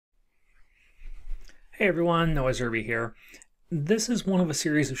Hey everyone, Noah Zerby here. This is one of a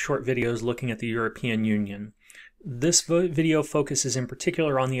series of short videos looking at the European Union. This video focuses in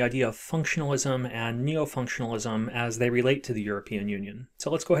particular on the idea of functionalism and neofunctionalism as they relate to the European Union. So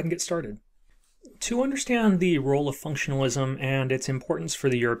let's go ahead and get started. To understand the role of functionalism and its importance for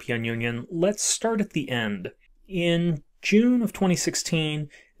the European Union, let's start at the end. In June of 2016,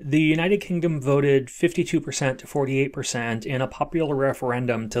 the United Kingdom voted 52% to 48% in a popular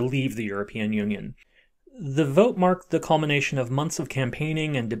referendum to leave the European Union. The vote marked the culmination of months of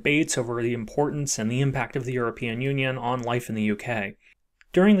campaigning and debates over the importance and the impact of the European Union on life in the UK.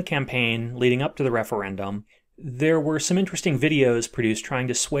 During the campaign leading up to the referendum, there were some interesting videos produced trying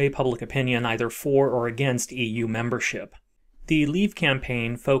to sway public opinion either for or against EU membership. The Leave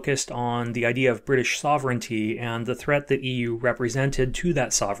campaign focused on the idea of British sovereignty and the threat that EU represented to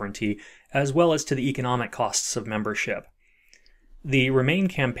that sovereignty, as well as to the economic costs of membership. The Remain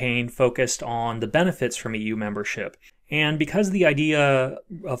campaign focused on the benefits from EU membership, and because the idea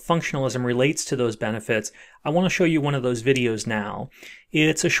of functionalism relates to those benefits, I want to show you one of those videos now.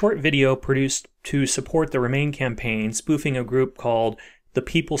 It's a short video produced to support the Remain campaign, spoofing a group called the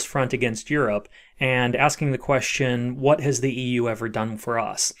People's Front Against Europe, and asking the question, what has the EU ever done for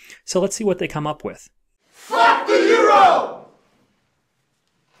us? So let's see what they come up with. Fuck the euro!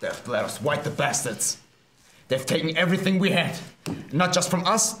 They've bled us white, the bastards. They've taken everything we had. Not just from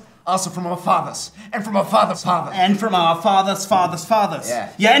us, also from our fathers. And from our fathers' fathers. And from our fathers' fathers' fathers.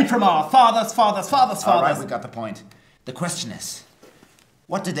 Yeah, and from our fathers' fathers' fathers' fathers. All right, we got the point. The question is,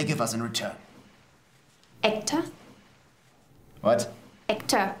 what did they give us in return? ACTA? What?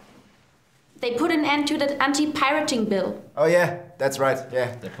 ACTA. They put an end to that anti-pirating bill. Oh yeah, that's right.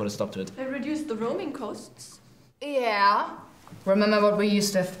 Yeah, they put a stop to it. They reduced the roaming costs. Yeah. Remember what we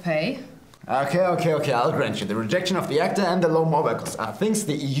used to have to pay? Okay, I'll grant you. The rejection of the ACTA and the low mobile costs are things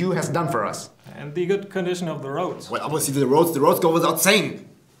the EU has done for us. And the good condition of the roads. Well, obviously the roads go without saying.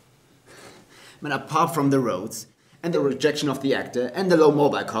 But apart from the roads and the rejection of the ACTA and the low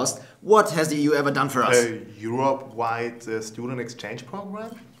mobile cost, what has the EU ever done for us? A Europe-wide student exchange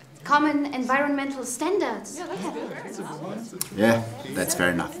program? Common environmental standards. Yeah, that's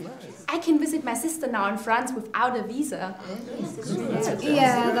fair enough. I can visit my sister now in France without a visa.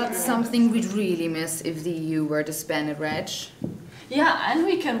 Yeah, that's something we'd really miss if the EU were to span it, Reg. Yeah, and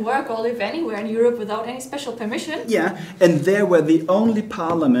we can work or live anywhere in Europe without any special permission. Yeah, and they were the only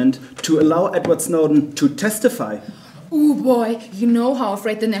parliament to allow Edward Snowden to testify. Oh boy, you know how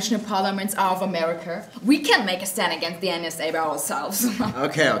afraid the national parliaments are of America. We can't make a stand against the NSA by ourselves.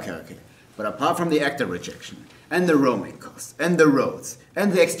 Okay. But apart from the ACTA rejection, and the roaming costs, and the roads,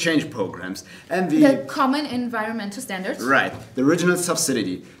 and the exchange programs, and the common environmental standards? Right, the original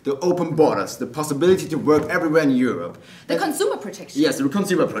subsidy, the open borders, the possibility to work everywhere in Europe. The consumer protection. Yes, the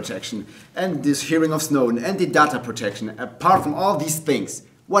consumer protection, and this hearing of Snowden, and the data protection. Apart from all these things,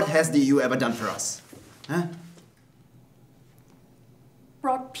 what has the EU ever done for us? Huh?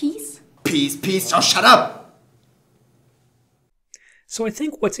 Brought peace? Peace, oh shut up! So I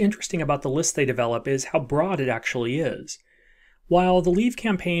think what's interesting about the list they develop is how broad it actually is. While the Leave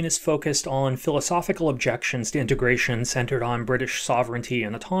campaign is focused on philosophical objections to integration centered on British sovereignty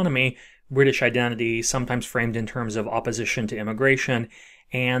and autonomy, British identity, sometimes framed in terms of opposition to immigration,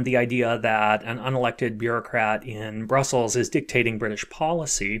 and the idea that an unelected bureaucrat in Brussels is dictating British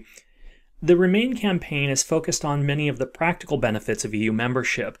policy, the Remain campaign is focused on many of the practical benefits of EU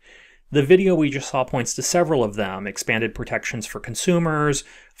membership. The video we just saw points to several of them: expanded protections for consumers,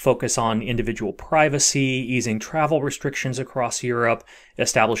 focus on individual privacy, easing travel restrictions across Europe,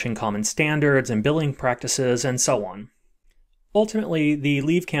 establishing common standards and billing practices, and so on. Ultimately, the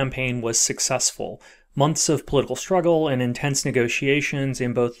Leave campaign was successful. Months of political struggle and intense negotiations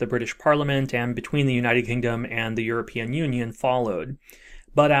in both the British Parliament and between the United Kingdom and the European Union followed.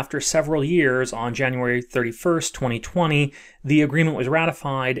 But after several years, on January 31st, 2020, the agreement was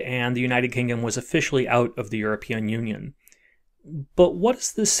ratified and the United Kingdom was officially out of the European Union. But what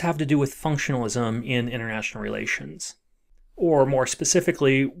does this have to do with functionalism in international relations? Or more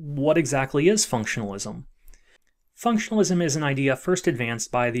specifically, what exactly is functionalism? Functionalism is an idea first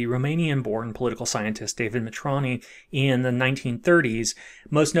advanced by the Romanian-born political scientist David Matrani in the 1930s,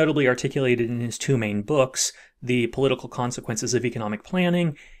 most notably articulated in his two main books, The Political Consequences of Economic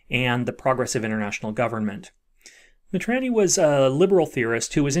Planning and The Progress of International Government. Matrani was a liberal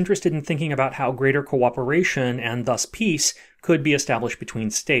theorist who was interested in thinking about how greater cooperation and thus peace could be established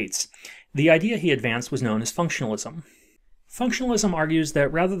between states. The idea he advanced was known as functionalism. Functionalism argues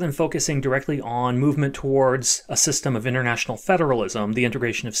that rather than focusing directly on movement towards a system of international federalism, the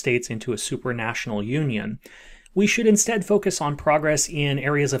integration of states into a supranational union, we should instead focus on progress in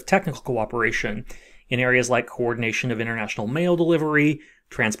areas of technical cooperation, in areas like coordination of international mail delivery,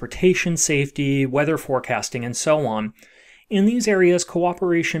 transportation safety, weather forecasting, and so on. In these areas,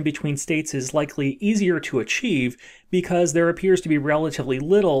 cooperation between states is likely easier to achieve because there appears to be relatively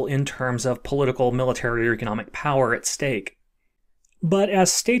little in terms of political, military, or economic power at stake. But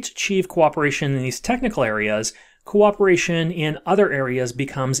as states achieve cooperation in these technical areas, cooperation in other areas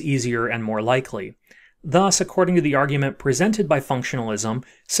becomes easier and more likely. Thus, according to the argument presented by functionalism,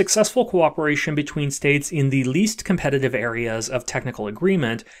 successful cooperation between states in the least competitive areas of technical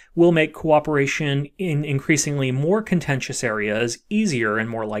agreement will make cooperation in increasingly more contentious areas easier and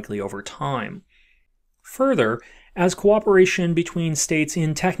more likely over time. Further, as cooperation between states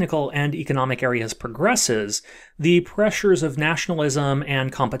in technical and economic areas progresses, the pressures of nationalism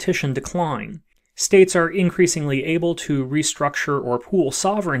and competition decline. States are increasingly able to restructure or pool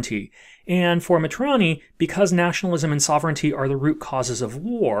sovereignty, and for Matrani, because nationalism and sovereignty are the root causes of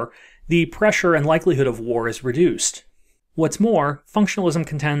war, the pressure and likelihood of war is reduced. What's more, functionalism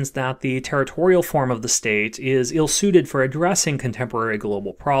contends that the territorial form of the state is ill-suited for addressing contemporary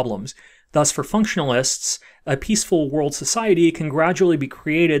global problems. Thus, for functionalists, a peaceful world society can gradually be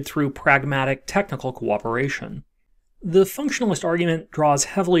created through pragmatic technical cooperation. The functionalist argument draws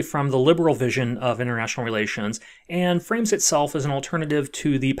heavily from the liberal vision of international relations and frames itself as an alternative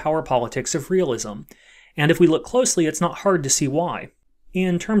to the power politics of realism. And if we look closely, it's not hard to see why.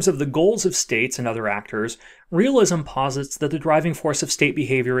 In terms of the goals of states and other actors, realism posits that the driving force of state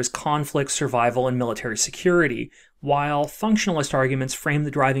behavior is conflict, survival, and military security, while functionalist arguments frame the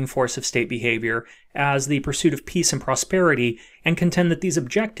driving force of state behavior as the pursuit of peace and prosperity and contend that these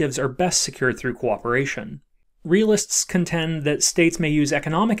objectives are best secured through cooperation. Realists contend that states may use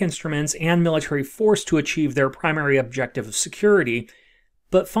economic instruments and military force to achieve their primary objective of security,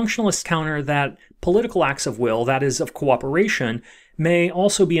 but functionalists counter that political acts of will, that is, of cooperation, may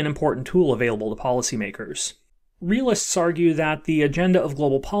also be an important tool available to policymakers. Realists argue that the agenda of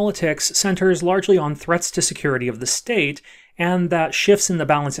global politics centers largely on threats to security of the state, and that shifts in the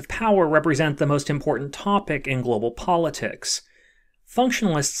balance of power represent the most important topic in global politics.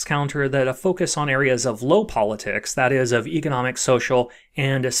 Functionalists counter that a focus on areas of low politics, that is, of economic, social,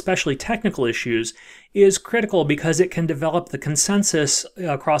 and especially technical issues, is critical because it can develop the consensus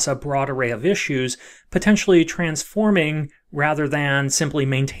across a broad array of issues, potentially transforming rather than simply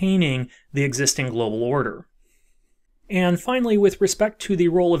maintaining the existing global order. And finally, with respect to the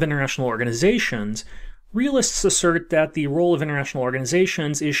role of international organizations, realists assert that the role of international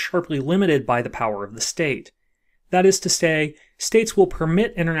organizations is sharply limited by the power of the state. That is to say, states will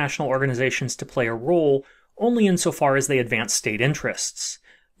permit international organizations to play a role only insofar as they advance state interests.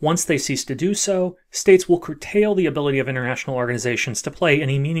 Once they cease to do so, states will curtail the ability of international organizations to play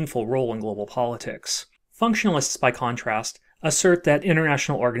any meaningful role in global politics. Functionalists, by contrast, assert that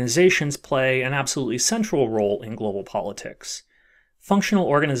international organizations play an absolutely central role in global politics. Functional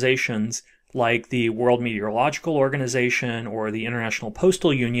organizations, like the World Meteorological Organization or the International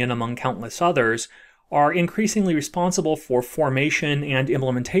Postal Union, among countless others, are increasingly responsible for formation and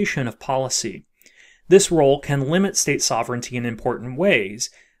implementation of policy. This role can limit state sovereignty in important ways,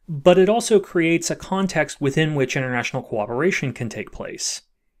 but it also creates a context within which international cooperation can take place.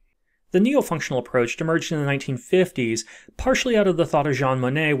 The neofunctional approach emerged in the 1950s, partially out of the thought of Jean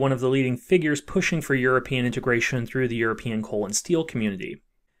Monnet, one of the leading figures pushing for European integration through the European coal and steel community.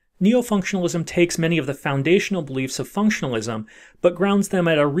 Neofunctionalism takes many of the foundational beliefs of functionalism, but grounds them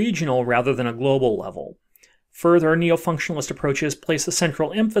at a regional rather than a global level. Further, neofunctionalist approaches place a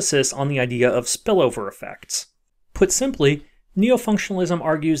central emphasis on the idea of spillover effects. Put simply, neofunctionalism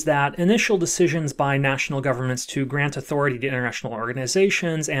argues that initial decisions by national governments to grant authority to international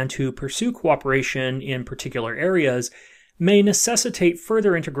organizations and to pursue cooperation in particular areas may necessitate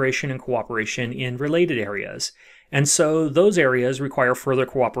further integration and cooperation in related areas. And so those areas require further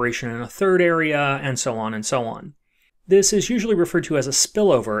cooperation in a third area, and so on and so on. This is usually referred to as a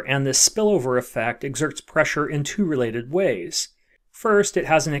spillover, and this spillover effect exerts pressure in two related ways. First, it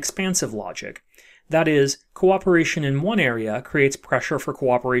has an expansive logic. That is, cooperation in one area creates pressure for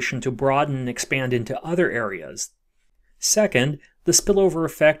cooperation to broaden and expand into other areas. Second, the spillover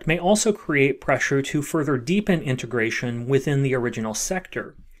effect may also create pressure to further deepen integration within the original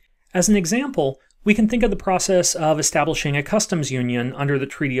sector. As an example, we can think of the process of establishing a customs union under the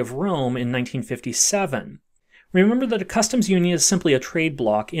Treaty of Rome in 1957. Remember that a customs union is simply a trade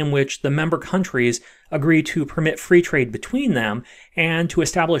bloc in which the member countries agree to permit free trade between them and to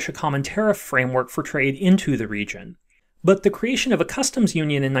establish a common tariff framework for trade into the region. But the creation of a customs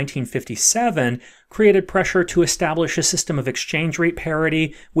union in 1957 created pressure to establish a system of exchange rate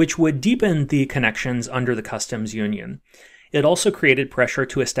parity which would deepen the connections under the customs union. It also created pressure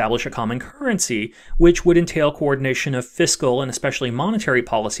to establish a common currency, which would entail coordination of fiscal and especially monetary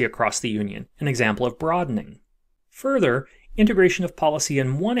policy across the Union, an example of broadening. Further, integration of policy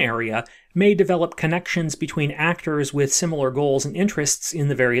in one area may develop connections between actors with similar goals and interests in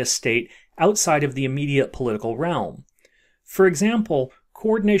the various states outside of the immediate political realm. For example,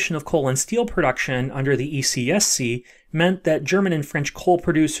 coordination of coal and steel production under the ECSC meant that German and French coal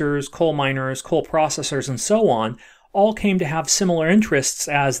producers, coal miners, coal processors, and so on all came to have similar interests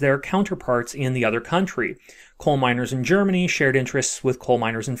as their counterparts in the other country. Coal miners in Germany shared interests with coal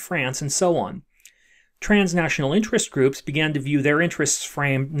miners in France, and so on. Transnational interest groups began to view their interests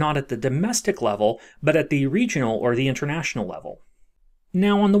framed not at the domestic level, but at the regional or the international level.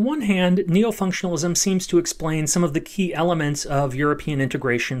 Now, on the one hand, neofunctionalism seems to explain some of the key elements of European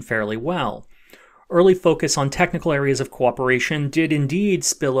integration fairly well. Early focus on technical areas of cooperation did indeed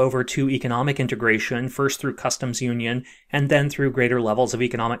spill over to economic integration, first through customs union, and then through greater levels of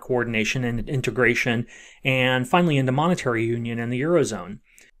economic coordination and integration, and finally into monetary union and the Eurozone.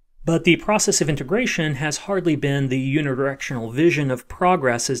 But the process of integration has hardly been the unidirectional vision of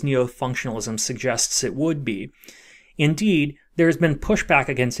progress as neofunctionalism suggests it would be. Indeed, there has been pushback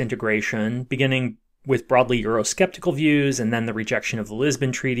against integration, beginning with broadly Eurosceptical views, and then the rejection of the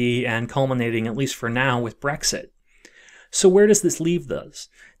Lisbon Treaty, and culminating, at least for now, with Brexit. So where does this leave us?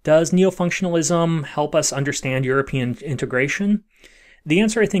 Does neofunctionalism help us understand European integration? The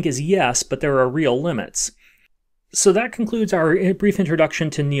answer, I think, is yes, but there are real limits. So that concludes our brief introduction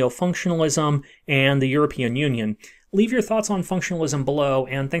to neofunctionalism and the European Union. Leave your thoughts on functionalism below,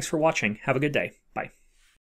 and thanks for watching. Have a good day. Bye.